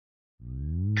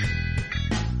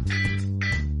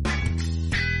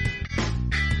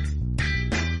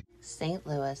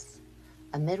Louis,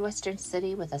 a Midwestern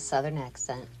city with a Southern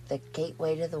accent, the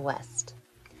gateway to the West.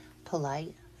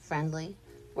 Polite, friendly,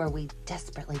 where we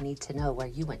desperately need to know where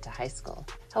you went to high school.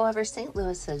 However, St.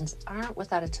 Louisans aren't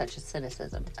without a touch of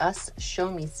cynicism. Us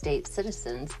show-me state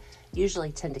citizens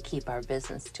usually tend to keep our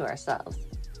business to ourselves.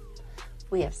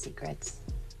 We have secrets.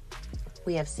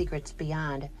 We have secrets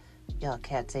beyond, y'all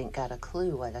cats ain't got a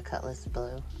clue why the cutlass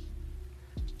blew.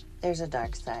 There's a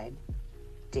dark side.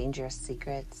 Dangerous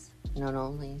secrets, known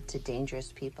only to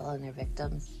dangerous people and their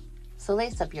victims. So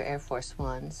lace up your Air Force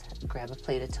Ones, grab a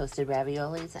plate of toasted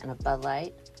raviolis and a Bud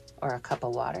Light, or a cup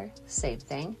of water, same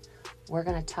thing. We're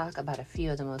going to talk about a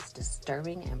few of the most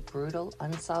disturbing and brutal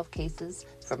unsolved cases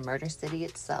from Murder City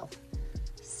itself,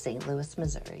 St. Louis,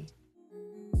 Missouri.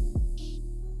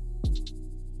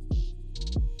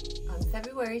 On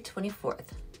February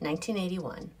 24th,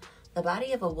 1981, the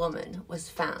body of a woman was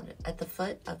found at the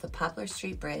foot of the Poplar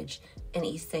Street Bridge in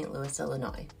East St. Louis,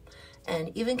 Illinois.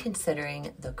 And even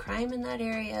considering the crime in that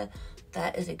area,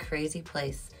 that is a crazy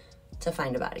place to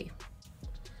find a body.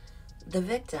 The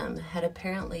victim had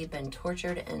apparently been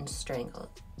tortured and strangled.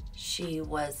 She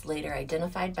was later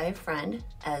identified by a friend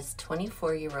as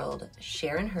 24-year-old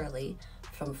Sharon Hurley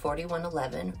from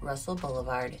 4111 Russell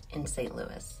Boulevard in St.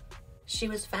 Louis. She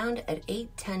was found at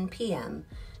 8:10 p.m.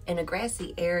 in a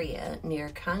grassy area near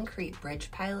concrete bridge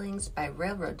pilings by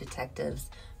railroad detectives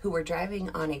who were driving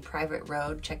on a private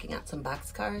road checking out some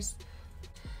boxcars.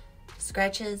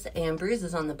 Scratches and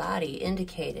bruises on the body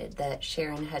indicated that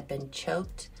Sharon had been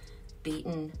choked,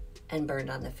 beaten, and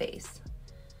burned on the face.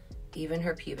 Even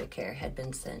her pubic hair had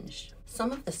been singed.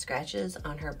 Some of the scratches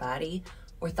on her body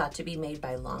were thought to be made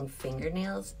by long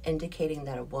fingernails, indicating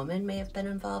that a woman may have been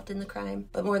involved in the crime,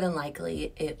 but more than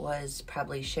likely it was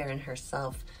probably Sharon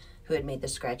herself who had made the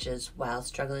scratches while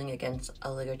struggling against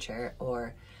a ligature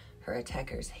or her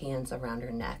attacker's hands around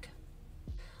her neck.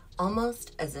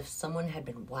 Almost as if someone had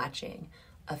been watching,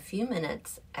 a few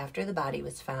minutes after the body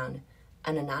was found,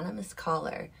 an anonymous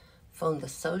caller phoned the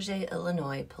Sauget,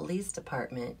 Illinois Police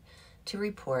Department to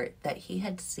report that he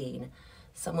had seen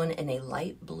someone in a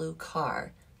light blue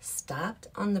car stopped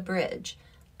on the bridge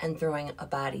and throwing a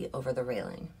body over the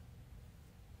railing,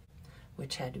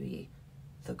 which had to be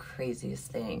the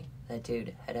craziest thing that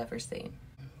dude had ever seen.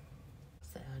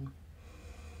 Sad.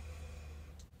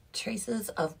 Traces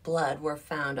of blood were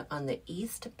found on the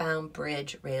eastbound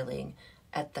bridge railing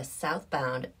at the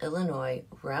southbound Illinois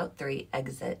Route 3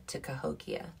 exit to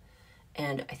Cahokia.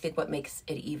 And I think what makes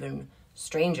it even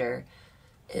stranger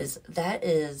is that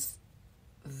is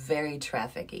very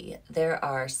trafficky. There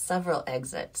are several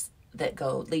exits that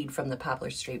lead from the Poplar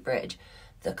Street Bridge.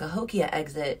 The Cahokia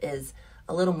exit is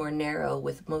a little more narrow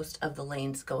with most of the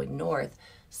lanes going north.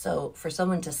 So for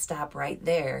someone to stop right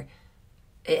there,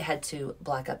 it had to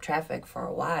block up traffic for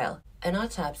a while. An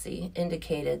autopsy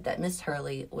indicated that Miss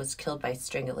Hurley was killed by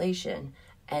strangulation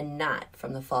and not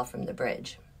from the fall from the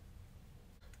bridge.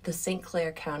 The St.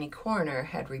 Clair County coroner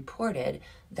had reported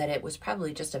that it was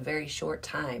probably just a very short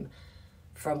time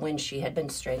from when she had been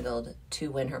strangled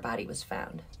to when her body was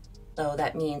found. So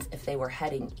that means if they were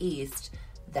heading east,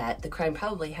 that the crime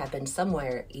probably happened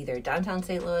somewhere either downtown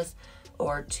St. Louis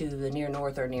or to the near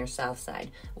north or near south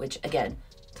side, which again,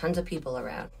 tons of people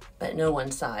around, but no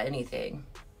one saw anything,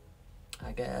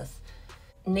 I guess.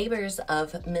 Neighbors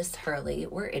of Miss Hurley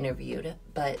were interviewed,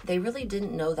 but they really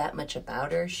didn't know that much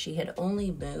about her. She had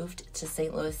only moved to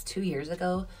St. Louis 2 years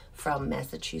ago from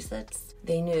Massachusetts.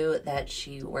 They knew that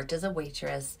she worked as a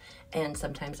waitress and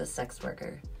sometimes a sex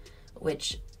worker,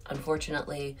 which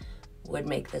unfortunately would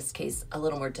make this case a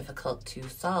little more difficult to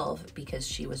solve because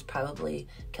she was probably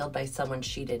killed by someone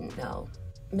she didn't know.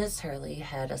 Miss Hurley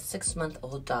had a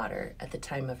 6-month-old daughter at the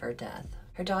time of her death.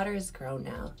 Her daughter is grown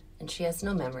now, and she has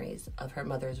no memories of her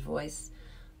mother's voice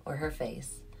or her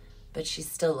face, but she's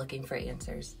still looking for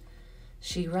answers.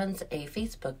 She runs a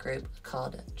Facebook group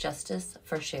called Justice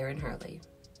for Sharon Hurley.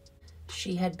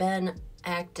 She had been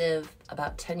active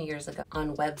about 10 years ago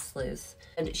on web sleuths,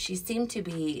 and she seemed to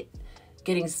be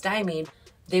getting stymied.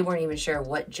 They weren't even sure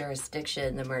what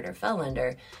jurisdiction the murder fell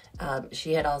under.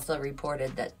 She had also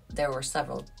reported that there were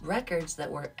several records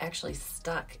that were actually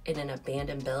stuck in an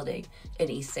abandoned building in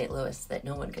East St. Louis that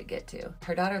no one could get to.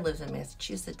 Her daughter lives in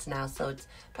Massachusetts now, so it's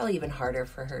probably even harder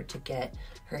for her to get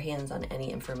her hands on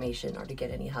any information or to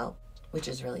get any help, which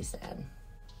is really sad.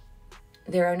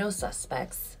 There are no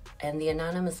suspects, and the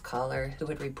anonymous caller who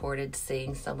had reported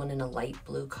seeing someone in a light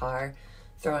blue car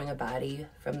throwing a body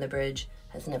from the bridge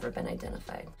has never been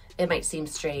identified. It might seem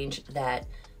strange that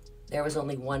there was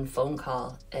only one phone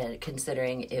call,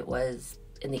 considering it was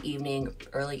in the evening,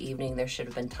 early evening, there should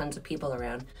have been tons of people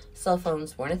around. Cell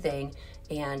phones weren't a thing,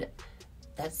 and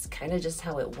That's kind of just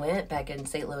how it went back in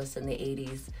St. Louis in the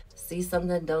 80s. See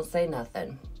something, don't say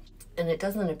nothing. And it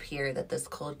doesn't appear that this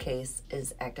cold case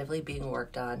is actively being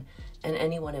worked on, and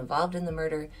anyone involved in the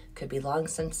murder could be long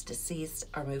since deceased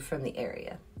or moved from the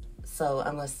area. So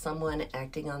unless someone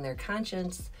acting on their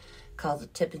conscience calls a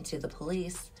tip into the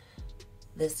police,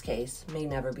 this case may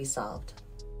never be solved.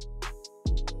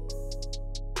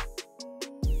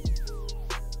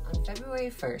 On February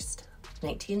 1st,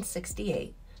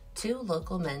 1968, two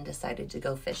local men decided to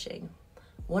go fishing.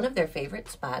 One of their favorite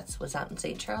spots was out in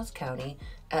St. Charles County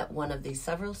at one of the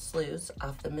several sloughs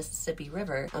off the Mississippi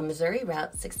River on Missouri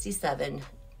Route 67,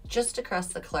 just across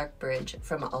the Clark Bridge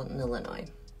from Alton, Illinois.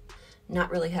 Not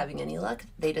really having any luck,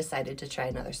 they decided to try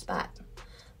another spot.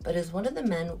 But as one of the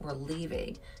men were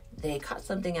leaving, they caught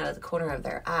something out of the corner of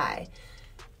their eye.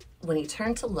 When he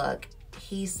turned to look,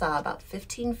 he saw about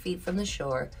 15 feet from the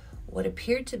shore what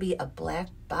appeared to be a black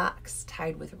box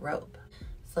tied with rope.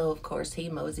 So of course he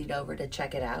moseyed over to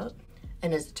check it out.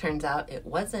 And as it turns out, it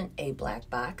wasn't a black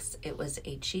box. It was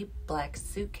a cheap black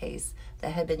suitcase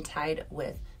that had been tied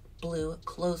with blue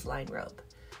clothesline rope.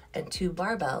 And two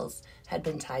barbells had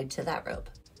been tied to that rope.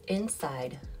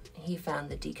 Inside, he found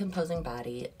the decomposing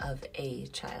body of a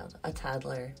child, a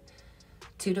toddler,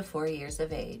 2 to 4 years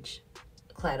of age,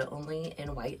 clad only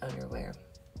in white underwear.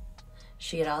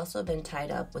 She had also been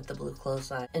tied up with the blue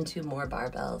clothesline, and 2 more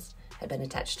barbells had been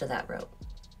attached to that rope.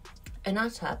 An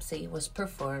autopsy was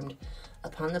performed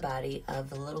upon the body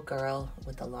of the little girl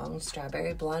with the long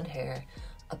strawberry blonde hair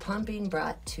upon being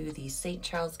brought to the St.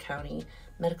 Charles County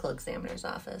Medical Examiner's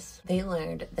Office. They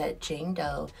learned that Jane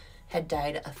Doe had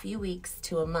died a few weeks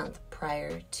to a month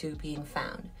prior to being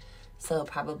found, so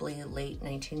probably late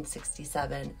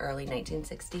 1967, early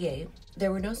 1968.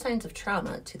 There were no signs of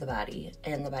trauma to the body,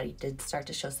 and the body did start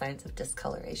to show signs of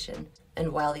discoloration.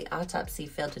 And while the autopsy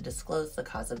failed to disclose the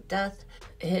cause of death,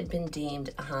 it had been deemed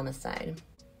a homicide.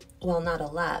 While not a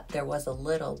lot, there was a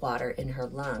little water in her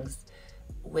lungs,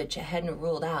 which hadn't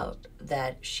ruled out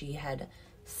that she had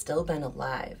still been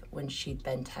alive when she'd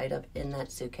been tied up in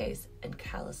that suitcase and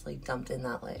callously dumped in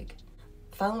that lake.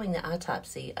 Following the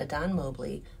autopsy, Don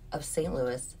Mobley of St.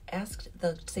 Louis asked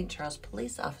the St. Charles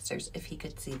police officers if he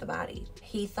could see the body.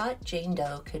 He thought Jane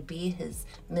Doe could be his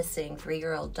missing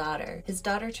 3-year-old daughter. His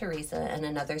daughter Teresa and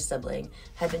another sibling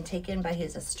had been taken by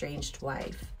his estranged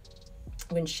wife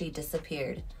when she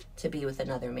disappeared to be with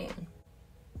another man.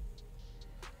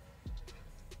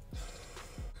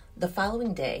 The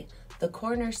following day, the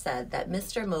coroner said that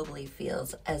Mr. Mobley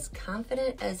feels as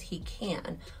confident as he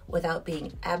can without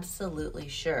being absolutely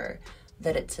sure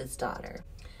that it's his daughter.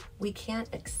 We can't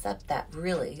accept that,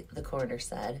 really, the coroner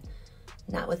said,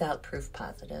 not without proof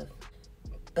positive.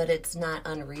 But it's not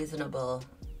unreasonable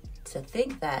to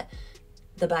think that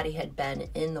the body had been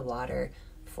in the water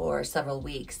for several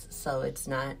weeks, so it's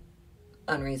not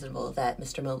unreasonable that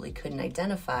Mr. Mobley couldn't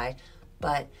identify,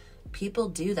 but people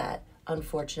do that.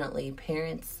 Unfortunately,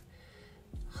 parents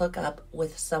hook up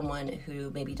with someone who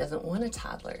maybe doesn't want a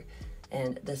toddler,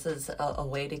 and this is a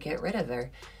way to get rid of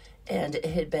her. And it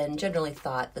had been generally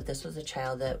thought that this was a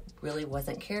child that really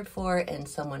wasn't cared for, and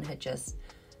someone had just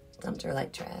dumped her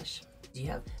like trash. You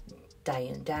have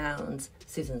Diane Downs,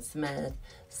 Susan Smith,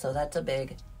 so that's a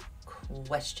big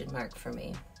question mark for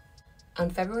me. On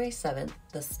February 7th,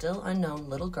 the still unknown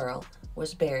little girl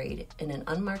was buried in an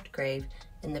unmarked grave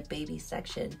in the baby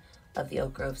section of the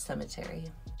Oak Grove Cemetery.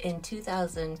 In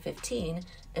 2015,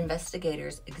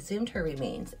 investigators exhumed her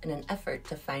remains in an effort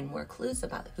to find more clues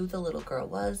about who the little girl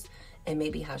was and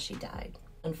maybe how she died.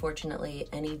 Unfortunately,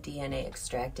 any DNA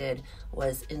extracted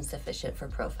was insufficient for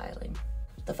profiling.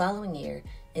 The following year,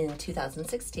 in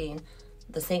 2016,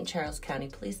 the St. Charles County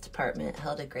Police Department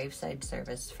held a graveside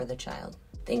service for the child.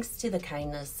 Thanks to the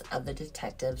kindness of the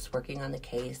detectives working on the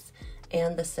case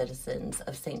and the citizens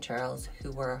of St. Charles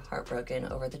who were heartbroken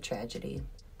over the tragedy,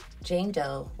 Jane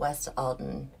Doe, West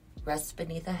Alton, rests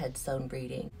beneath a headstone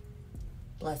reading,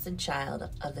 Blessed Child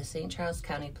of the St. Charles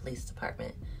County Police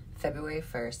Department, February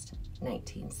 1st,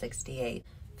 1968.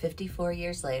 54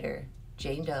 years later,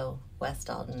 Jane Doe, West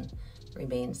Alton,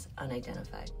 remains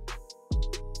unidentified.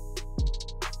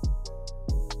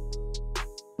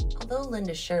 Although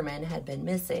Linda Sherman had been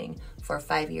missing for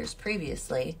 5 years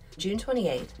previously, June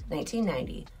 28,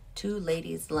 1990, 2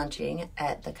 ladies lunching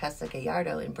at the Casa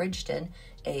Gallardo in Bridgeton,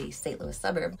 a St. Louis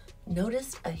suburb,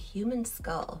 noticed a human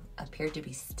skull appeared to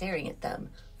be staring at them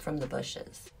from the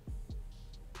bushes.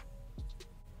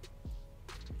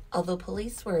 Although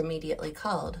police were immediately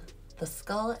called, the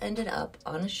skull ended up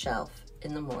on a shelf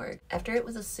in the morgue after it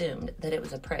was assumed that it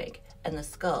was a prank and the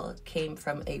skull came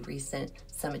from a recent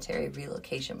cemetery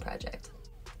relocation project.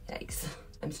 Yikes.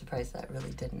 I'm surprised that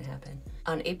really didn't happen.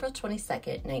 On April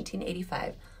 22nd,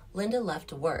 1985, Linda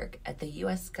left work at the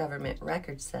U.S. Government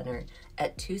Records Center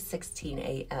at 2:16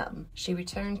 a.m. She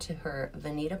returned to her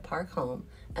Veneta Park home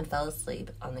and fell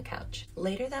asleep on the couch.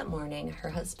 Later that morning, her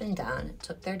husband Don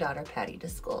took their daughter Patty to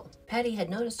school. Patty had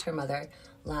noticed her mother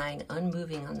lying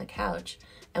unmoving on the couch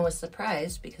and was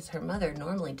surprised because her mother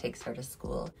normally takes her to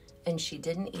school, and she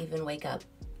didn't even wake up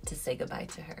to say goodbye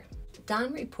to her.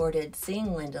 Don reported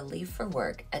seeing Linda leave for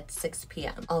work at 6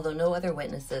 p.m., although no other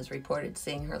witnesses reported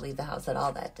seeing her leave the house at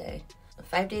all that day.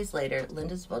 5 days later,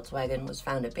 Linda's Volkswagen was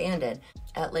found abandoned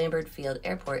at Lambert Field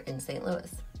Airport in St.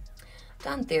 Louis.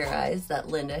 Don theorized that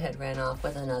Linda had ran off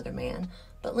with another man,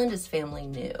 but Linda's family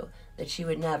knew that she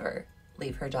would never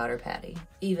leave her daughter Patty,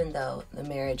 even though the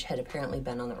marriage had apparently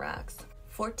been on the rocks.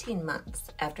 14 months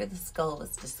after the skull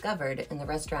was discovered in the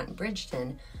restaurant in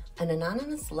Bridgeton, an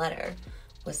anonymous letter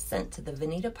was sent to the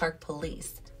Veneta Park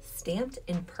Police, stamped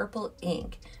in purple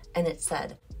ink, and it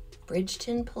said,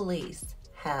 "Bridgeton Police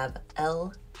have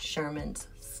L. Sherman's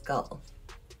skull."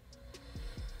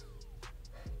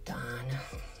 Don.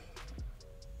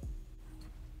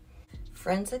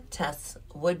 Forensic tests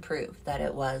would prove that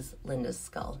it was Linda's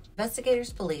skull.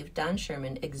 Investigators believe Don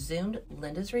Sherman exhumed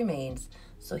Linda's remains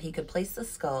so he could place the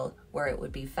skull where it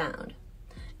would be found.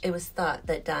 It was thought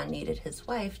that Don needed his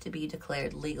wife to be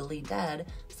declared legally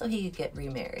dead so he could get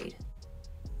remarried.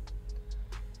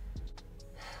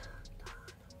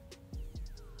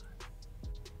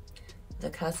 The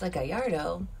Casa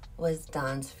Gallardo was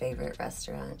Don's favorite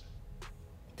restaurant.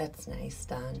 That's nice,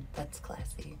 Don. That's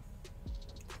classy.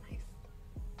 Nice.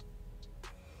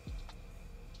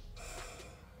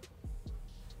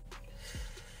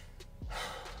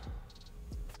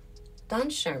 Don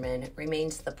Sherman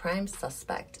remains the prime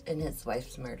suspect in his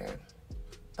wife's murder,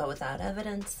 but without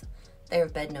evidence, there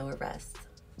have been no arrests.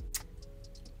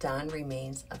 Don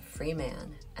remains a free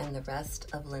man, and the rest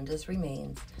of Linda's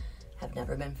remains have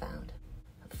never been found.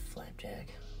 A flapjack.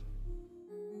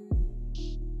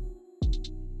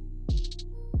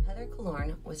 Heather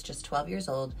Kullor was just 12 years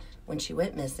old when she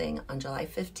went missing on July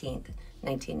 15th,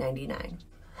 1999.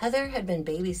 Heather had been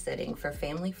babysitting for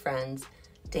family friends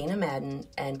Dana Madden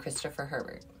and Christopher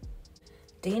Herbert.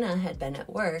 Dana had been at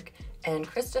work, and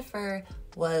Christopher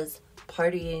was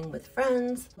partying with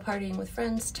friends. Partying with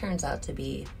friends turns out to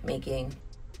be making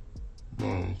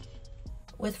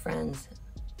with friends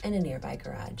in a nearby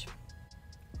garage.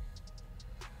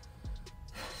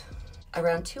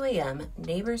 Around 2 a.m.,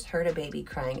 neighbors heard a baby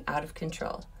crying out of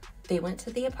control. They went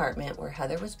to the apartment where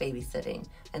Heather was babysitting,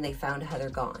 and they found Heather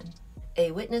gone.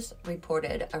 A witness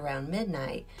reported around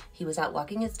midnight he was out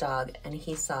walking his dog and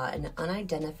he saw an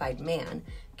unidentified man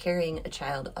carrying a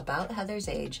child about Heather's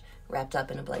age wrapped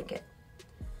up in a blanket.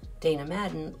 Dana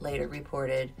Madden later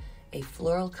reported a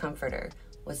floral comforter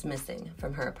was missing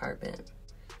from her apartment.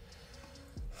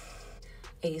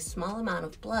 A small amount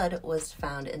of blood was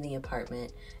found in the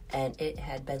apartment and it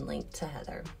had been linked to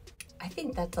Heather. I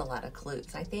think that's a lot of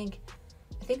clues. I think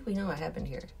we know what happened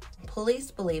here. Police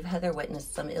believe Heather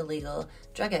witnessed some illegal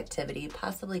drug activity,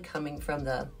 possibly coming from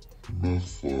the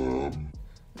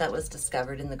that was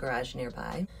discovered in the garage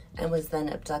nearby, and was then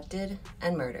abducted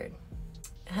and murdered.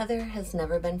 Heather has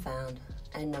never been found,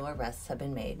 and no arrests have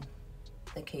been made.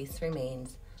 The case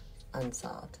remains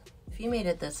unsolved. If you made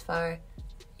it this far,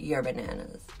 you're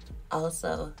bananas.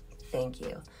 Also, thank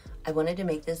you. I wanted to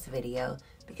make this video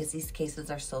because these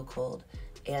cases are so cold,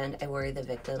 and I worry the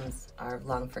victims are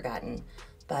long forgotten.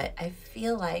 But I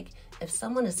feel like if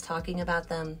someone is talking about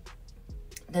them,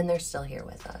 then they're still here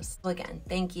with us. So again,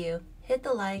 thank you. Hit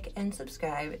the like and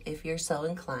subscribe if you're so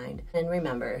inclined. And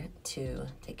remember to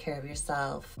take care of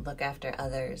yourself, look after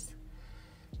others,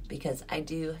 because I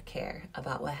do care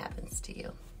about what happens to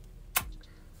you.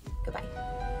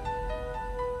 Goodbye.